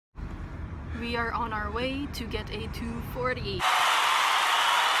we are on our way to get a 240.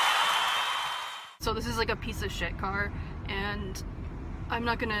 So this is like a piece of shit car, and I'm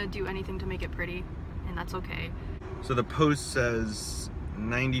not gonna do anything to make it pretty, and that's okay. So the post says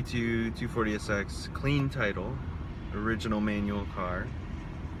 92 240SX, clean title, original manual car,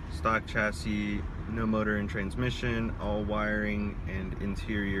 stock chassis, no motor and transmission, all wiring and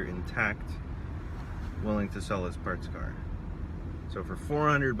interior intact, willing to sell as parts car. So for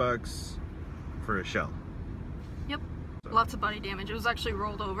 400 bucks for a shell. Yep, lots of body damage. It was actually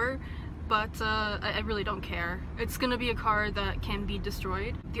rolled over, but I really don't care. It's gonna be a car that can be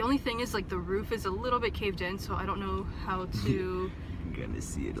destroyed. The only thing is, like, the roof is a little bit caved in, so I don't know how to... You're gonna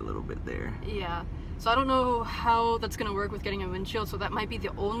see it a little bit there. Yeah, so I don't know how that's gonna work with getting a windshield, so that might be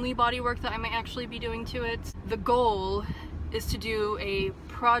the only body work that I might actually be doing to it. The goal is to do a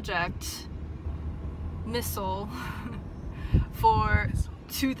project missile for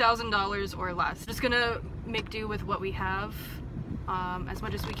 $2,000 or less. Just gonna make do with what we have as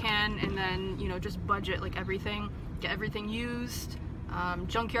much as we can, and then, you know, just budget like everything, get everything used,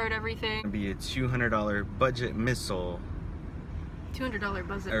 junkyard everything. It'd be a $200 budget missile. $200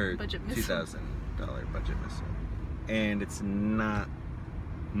 budget missile. $2,000 budget missile. And it's not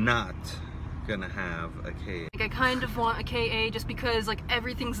gonna have a KA. Like, I kind of want a KA just because, like,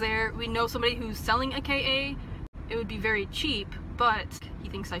 everything's there. We know somebody who's selling a KA. It would be very cheap, but he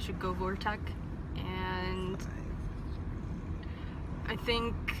thinks I should go Vortec, and I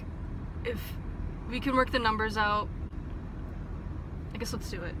think if we can work the numbers out, I guess let's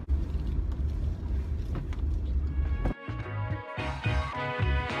do it.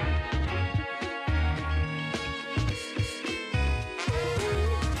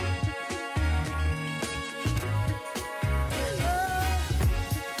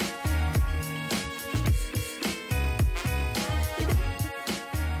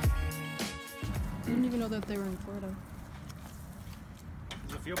 I didn't even know that they were in Florida.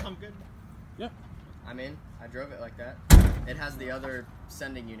 Does the fuel pump good? Yeah. I'm in. I drove it like that. It has the other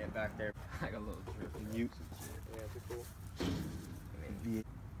sending unit back there. I got a little drip. You. Yeah, it's cool.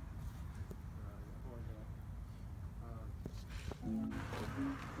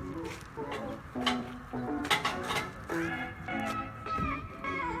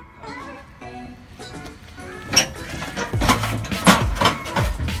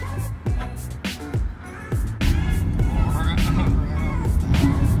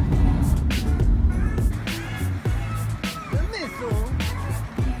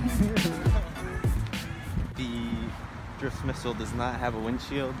 Drift missile does not have a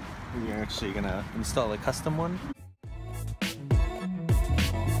windshield. We're actually gonna install a custom one.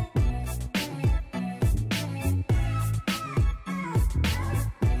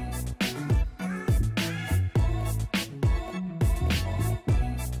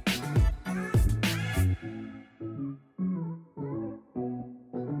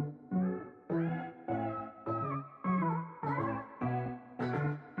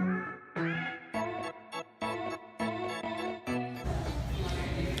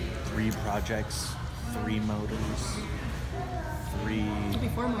 Three projects, 3 motors, 3... It'll be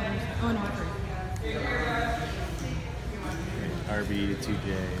 4 motors. Oh, no, I've heard. RB, 2J,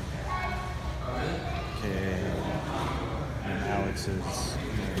 K, and Alex's,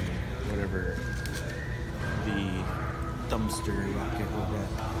 and whatever the dumpster rocket will get.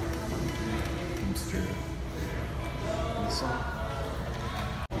 Dumpster missile.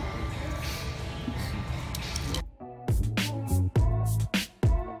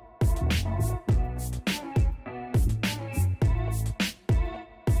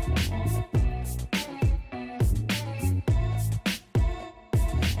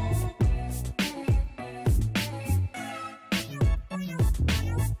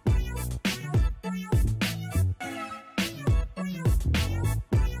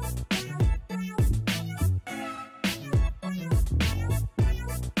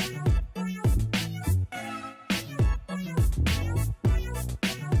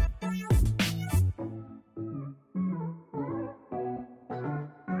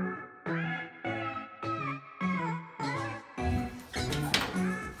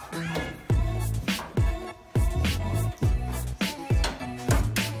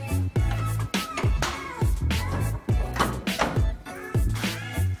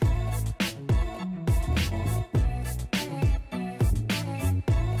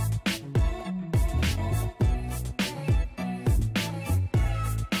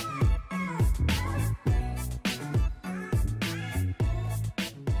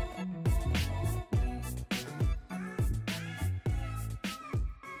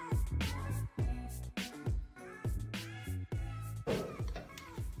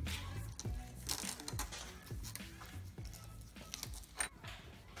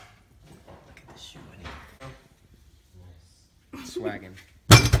 Swaggin'.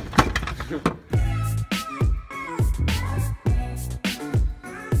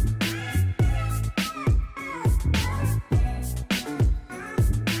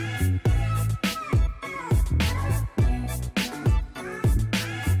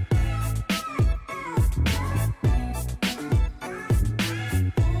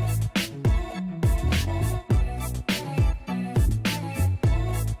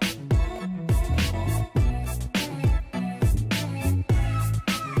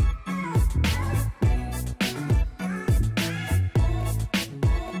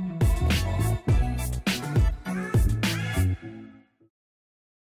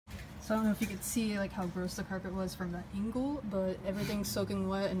 So I don't know if you could see like how gross the carpet was from that angle, but everything's soaking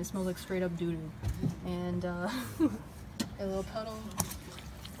wet and it smells like straight up doo-doo. And a little puddle,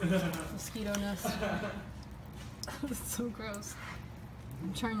 mosquito nest. It's so gross.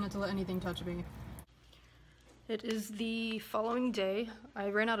 I'm trying not to let anything touch me. It is the following day. I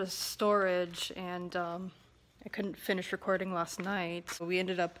ran out of storage and I couldn't finish recording last night. So we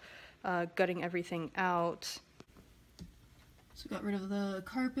ended up gutting everything out. So got rid of the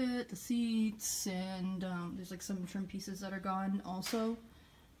carpet, the seats, and there's like some trim pieces that are gone also.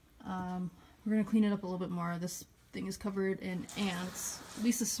 We're gonna clean it up a little bit more. This thing is covered in ants. At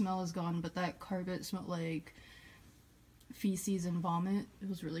least the smell is gone, but that carpet smelled like feces and vomit. It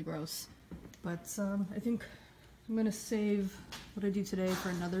was really gross. But I think I'm gonna save what I do today for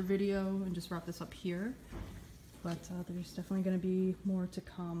another video and just wrap this up here. But there's definitely gonna be more to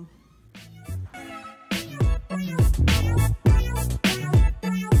come.